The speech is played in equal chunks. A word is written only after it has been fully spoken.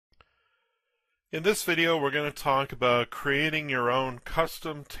In this video, we're going to talk about creating your own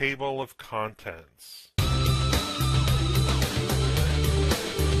custom table of contents.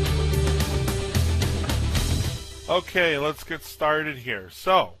 Okay, let's get started here.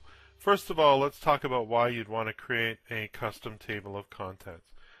 So, first of all, let's talk about why you'd want to create a custom table of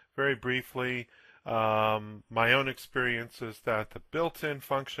contents. Very briefly, my own experience is that the built-in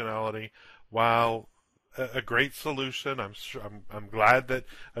functionality, while a great solution. I'm glad that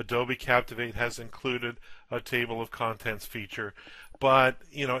Adobe Captivate has included a table of contents feature, but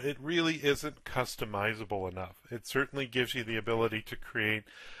it really isn't customizable enough. It certainly gives you the ability to create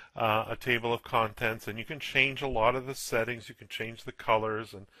a table of contents, and you can change a lot of the settings. You can change the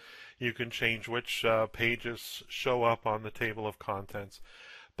colors, and you can change which pages show up on the table of contents.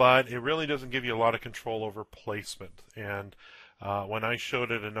 But it really doesn't give you a lot of control over placement. And when I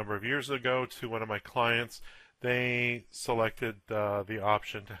showed it a number of years ago to one of my clients, they selected the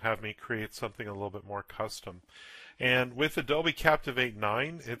option to have me create something a little bit more custom. And with Adobe Captivate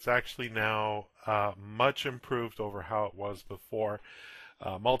 9, it's actually now much improved over how it was before.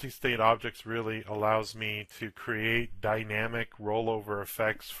 Multi-state objects really allows me to create dynamic rollover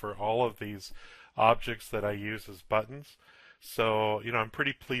effects for all of these objects that I use as buttons. So, I'm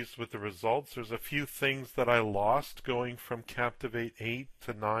pretty pleased with the results. There's a few things that I lost going from Captivate 8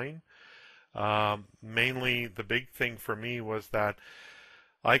 to 9. Mainly, the big thing for me was that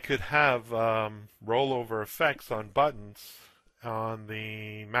I could have rollover effects on buttons on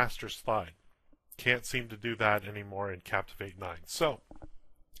the master slide. Can't seem to do that anymore in Captivate 9. So,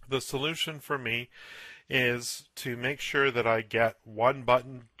 the solution for me is to make sure that I get one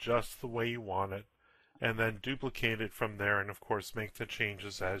button just the way you want it, and then duplicate it from there, and of course make the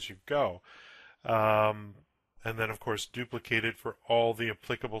changes as you go. And then of course duplicate it for all the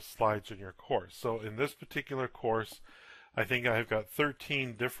applicable slides in your course. So in this particular course, I think I've got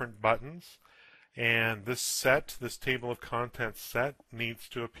 13 different buttons, and this table of contents set, needs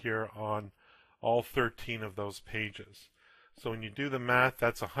to appear on all 13 of those pages. So when you do the math,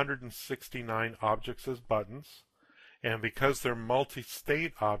 that's 169 objects as buttons, and because they're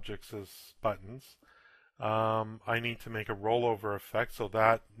multi-state objects as buttons, I need to make a rollover effect, so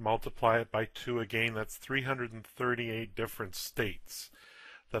that multiply it by 2 again. That's 338 different states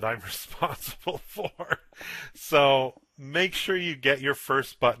that I'm responsible for. So make sure you get your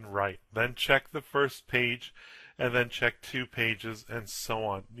first button right. Then check the first page, and then check 2 pages, and so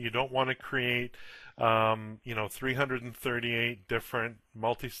on. You don't want to create 338 different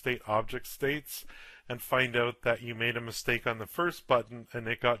multi-state object states and find out that you made a mistake on the first button and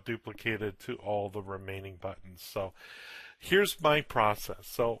it got duplicated to all the remaining buttons. So here's my process.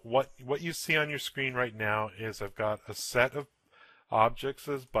 So what you see on your screen right now is I've got a set of objects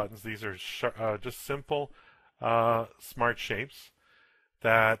as buttons. These are just simple smart shapes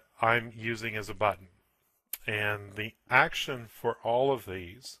that I'm using as a button. And the action for all of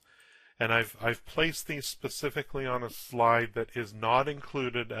these, and I've placed these specifically on a slide that is not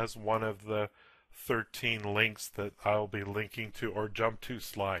included as one of the 13 links that I'll be linking to or jump to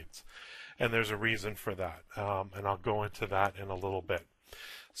slides. And there's a reason for that, and I'll go into that in a little bit.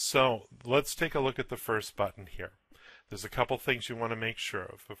 So let's take a look at the first button here. There's a couple things you want to make sure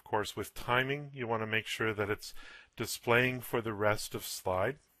of. Of course, with timing, you want to make sure that it's displaying for the rest of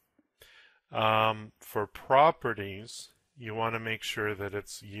slide. For properties, you want to make sure that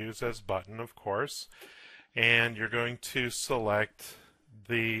it's use as button, of course, and you're going to select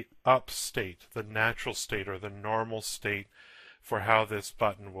the up state, the natural state or the normal state for how this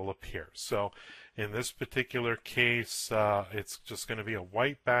button will appear. So in this particular case, it's just going to be a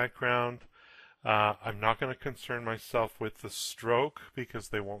white background. I'm not going to concern myself with the stroke because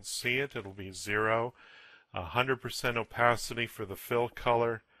they won't see it. It'll be 0, 100% opacity for the fill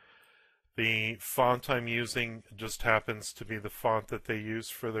color. The font I'm using just happens to be the font that they use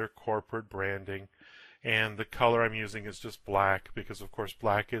for their corporate branding. And the color I'm using is just black because, of course,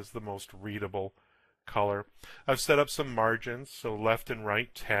 black is the most readable color. I've set up some margins, so left and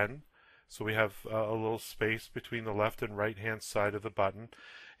right 10. So we have a little space between the left and right hand side of the button,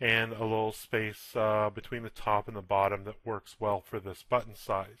 and a little space between the top and the bottom that works well for this button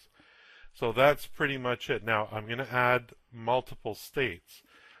size. So that's pretty much it. Now I'm going to add multiple states.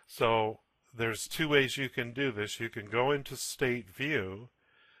 So there's 2 ways you can do this. You can go into State View,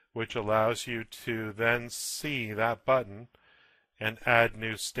 which allows you to then see that button and add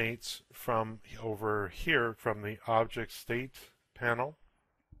new states from over here from the Object State panel.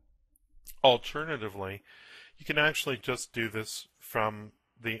 Alternatively, you can actually just do this from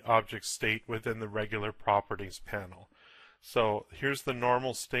the Object State within the regular Properties panel. So here's the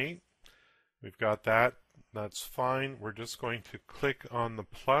normal state. We've got that that's fine. We're just going to click on the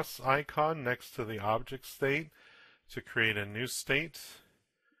plus icon next to the object state to create a new state.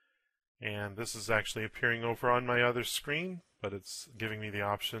 And this is actually appearing over on my other screen, but it's giving me the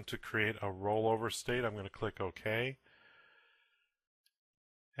option to create a rollover state. I'm going to click OK.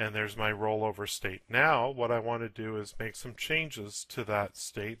 And there's my rollover state. Now what I want to do is make some changes to that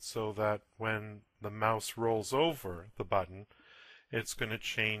state so that when the mouse rolls over the button, it's going to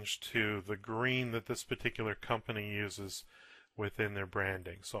change to the green that this particular company uses within their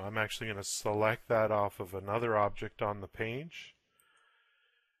branding. So I'm actually going to select that off of another object on the page.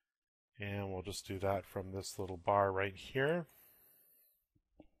 And we'll just do that from this little bar right here.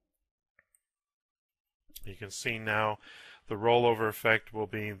 You can see now the rollover effect will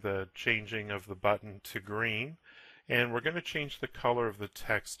be the changing of the button to green. And we're going to change the color of the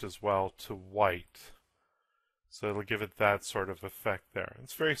text as well to white. So it'll give it that sort of effect there.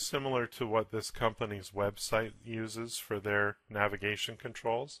 It's very similar to what this company's website uses for their navigation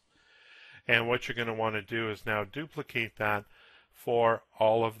controls. And what you're going to want to do is now duplicate that for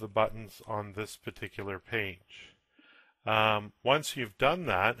all of the buttons on this particular page. Once you've done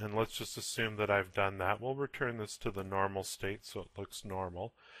that, and let's just assume that I've done that, we'll return this to the normal state so it looks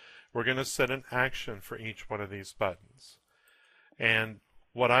normal. We're going to set an action for each one of these buttons. And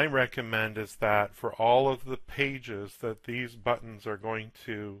what I recommend is that for all of the pages that these buttons are going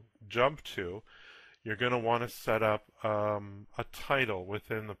to jump to, you're going to want to set up a title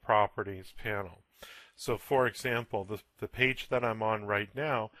within the Properties panel. So for example, the page that I'm on right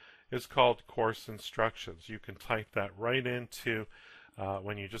now is called Course Instructions. You can type that right into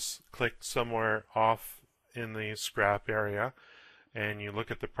when you just click somewhere off in the scrap area and you look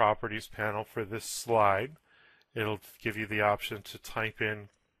at the Properties panel for this slide. It'll give you the option to type in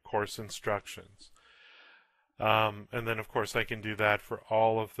course instructions. And then of course I can do that for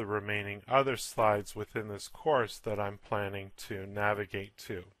all of the remaining other slides within this course that I'm planning to navigate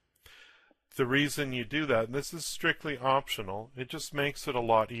to. The reason you do that, and this is strictly optional, it just makes it a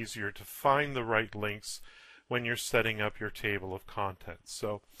lot easier to find the right links when you're setting up your table of contents.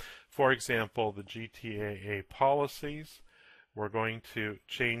 So for example, the GTAA policies, we're going to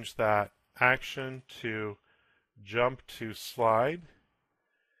change that action to jump to slide,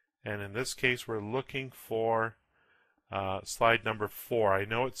 and in this case we're looking for slide number 4. I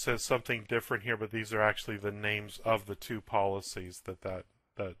know it says something different here, but these are actually the names of the two policies that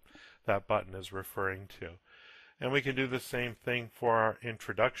button is referring to. And we can do the same thing for our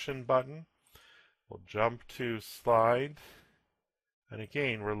introduction button. We'll jump to slide, and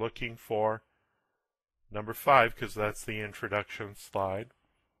again we're looking for number 5 because that's the introduction slide.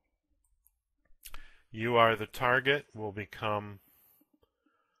 You are the target will become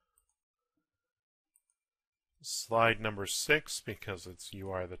slide number 6 because it's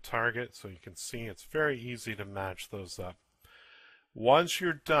you are the target. So you can see it's very easy to match those up. Once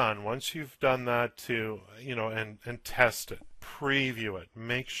you're done, once you've done that to, and test it, preview it,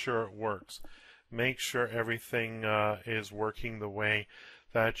 make sure it works. Make sure everything is working the way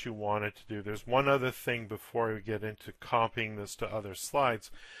that you want it to do. There's one other thing before we get into copying this to other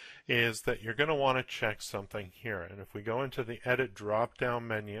slides, is that you're going to want to check something here. And if we go into the Edit drop-down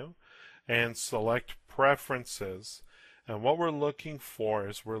menu and select Preferences, and what we're looking for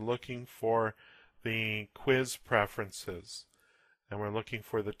is we're looking for the quiz preferences, and we're looking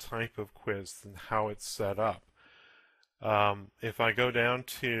for the type of quiz and how it's set up. If I go down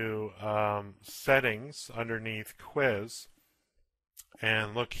to Settings underneath Quiz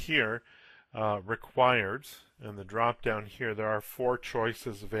and look here, Required, and the drop down here, there are 4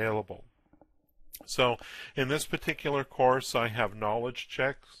 choices available. So in this particular course I have knowledge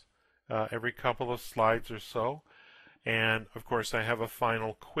checks every couple of slides or so, and of course I have a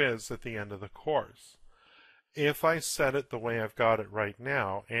final quiz at the end of the course. If I set it the way I've got it right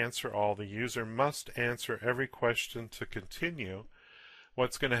now, answer all, the user must answer every question to continue,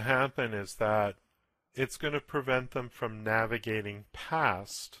 what's going to happen is that it's going to prevent them from navigating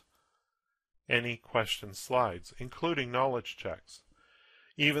past any question slides, including knowledge checks.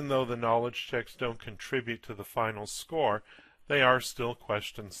 Even though the knowledge checks don't contribute to the final score, they are still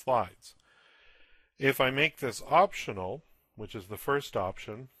question slides. If I make this optional, which is the first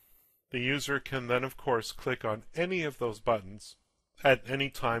option, the user can then of course click on any of those buttons at any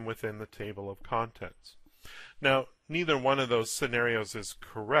time within the table of contents. Now, neither one of those scenarios is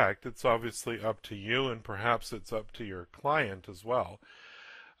correct. It's obviously up to you, and perhaps it's up to your client as well.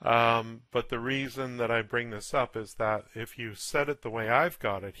 But the reason that I bring this up is that if you set it the way I've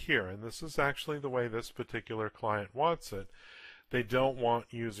got it here, and this is actually the way this particular client wants it, they don't want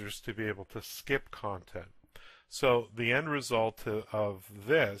users to be able to skip content. So the end result of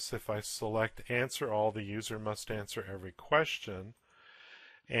this, if I select answer all, the user must answer every question.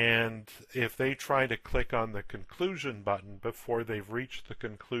 And if they try to click on the conclusion button before they've reached the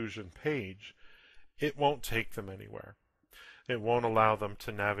conclusion page, it won't take them anywhere. It won't allow them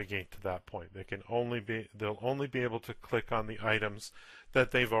to navigate to that point. They'll only be able to click on the items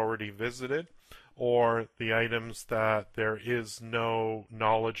that they've already visited, or the items that there is no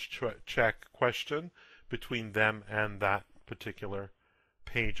knowledge check question between them and that particular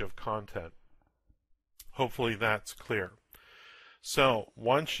page of content. Hopefully that's clear. So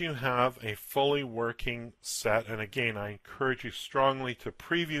once you have a fully working set, and again, I encourage you strongly to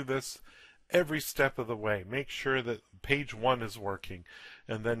preview this every step of the way. Make sure that page 1 is working,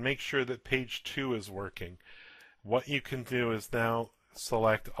 and then make sure that page 2 is working. What you can do is now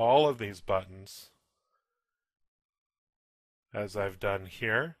select all of these buttons, as I've done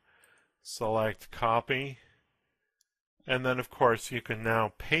here. Select copy, and then of course you can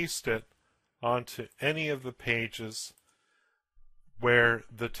now paste it onto any of the pages where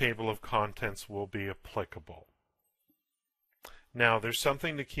the table of contents will be applicable. Now there's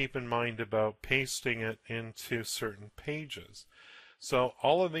something to keep in mind about pasting it into certain pages. So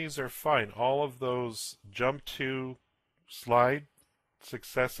all of these are fine. All of those jump to slide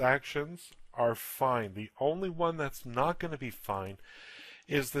success actions are fine. The only one that's not going to be fine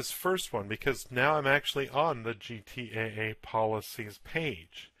is this first one, because now I'm actually on the GTAA policies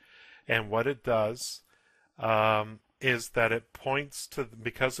page. And what it does is that it points to,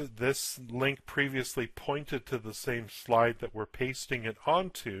 because this link previously pointed to the same slide that we're pasting it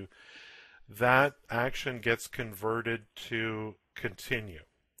onto, that action gets converted to continue,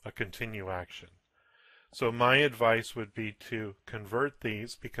 a continue action. So my advice would be to convert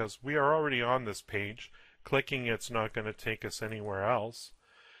these, because we are already on this page. Clicking it's not going to take us anywhere else,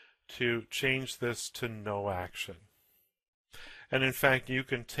 to change this to no action. And in fact, you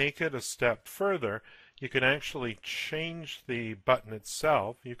can take it a step further. You can actually change the button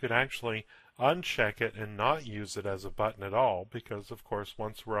itself. You could actually uncheck it and not use it as a button at all, because of course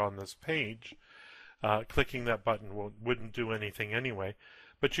once we're on this page, clicking that button wouldn't do anything anyway.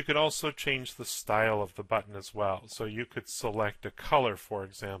 But you could also change the style of the button as well. So you could select a color, for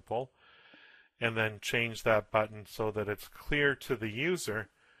example, and then change that button so that it's clear to the user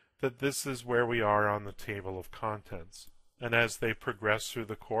that this is where we are on the table of contents. And as they progress through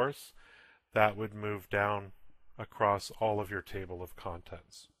the course, that would move down across all of your table of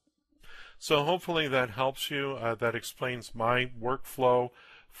contents. So hopefully that helps you. That explains my workflow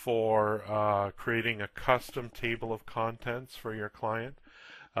for creating a custom table of contents for your client.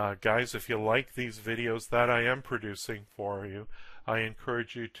 Guys, if you like these videos that I am producing for you, I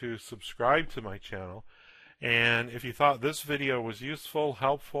encourage you to subscribe to my channel. And if you thought this video was useful,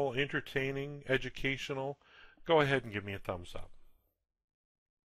 helpful, entertaining, educational, go ahead and give me a thumbs up.